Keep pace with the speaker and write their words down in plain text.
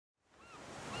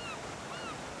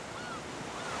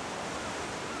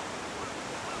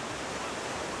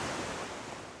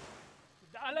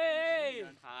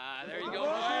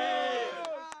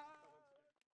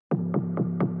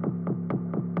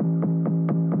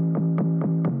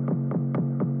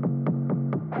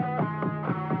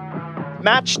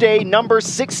Match day number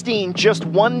 16, just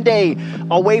 1 day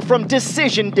away from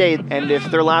decision day. And if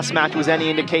their last match was any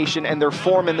indication and their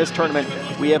form in this tournament,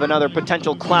 we have another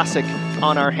potential classic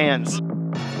on our hands.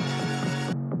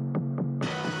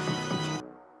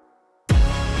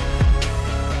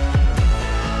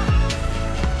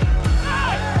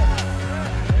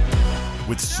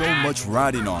 With so much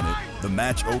riding on it, the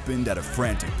match opened at a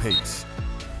frantic pace.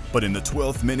 But in the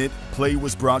 12th minute, play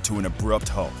was brought to an abrupt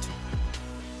halt.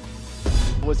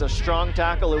 It was a strong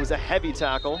tackle, it was a heavy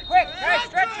tackle. Quick, hey,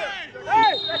 stretcher!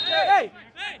 Hey!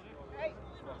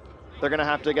 They're gonna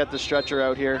have to get the stretcher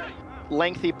out here.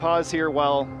 Lengthy pause here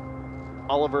while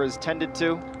Oliver is tended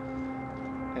to.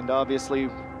 And obviously,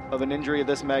 of an injury of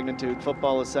this magnitude,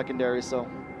 football is secondary, so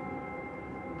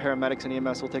paramedics and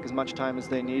EMS will take as much time as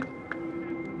they need.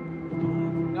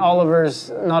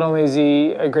 Oliver's, not only is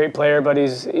he a great player, but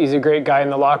he's a great guy in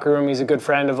the locker room. He's a good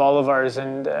friend of all of ours,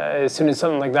 and as soon as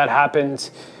something like that happens,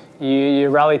 you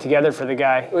rally together for the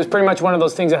guy. It was pretty much one of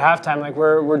those things at halftime, like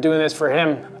we're doing this for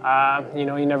him. You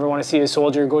know, you never want to see a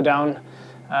soldier go down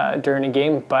during a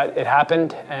game, but it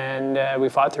happened, and we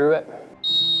fought through it.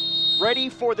 Ready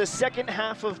for the second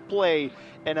half of play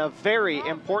in a very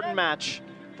important match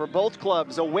for both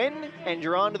clubs. A win, and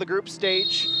you're on to the group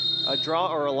stage. A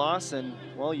draw or a loss, and,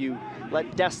 well, you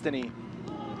let destiny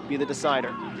be the decider.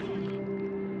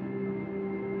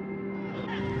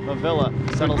 Mavilla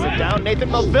settles it down. Nathan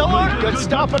Mavilla, good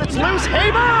stop, but it's loose.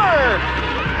 Haber!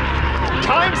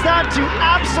 Times that to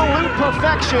absolute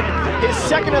perfection. His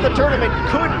second of the tournament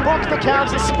could book the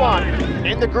Cavs a spot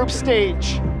in the group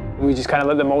stage. We just kind of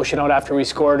let the emotion out after we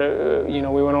scored. You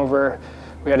know, we went over,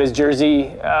 we had his jersey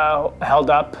held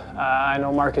up. I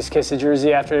know Marcus kissed the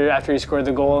jersey after he scored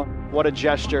the goal. What a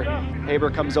gesture. Haber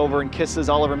comes over and kisses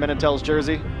Oliver Minatel's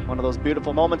jersey. One of those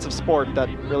beautiful moments of sport that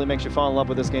really makes you fall in love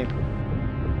with this game.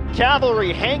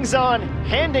 Cavalry hangs on,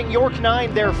 handing York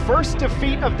 9 their first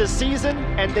defeat of the season,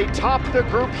 and they top the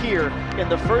group here in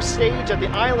the first stage of the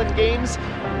Island Games.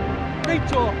 Great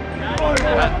job!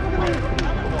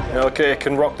 You know, it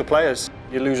can rock the players.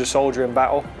 You lose a soldier in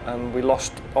battle, and we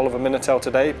lost Oliver Minatel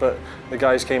today, but the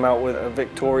guys came out with a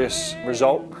victorious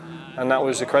result, and that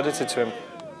was accredited to him.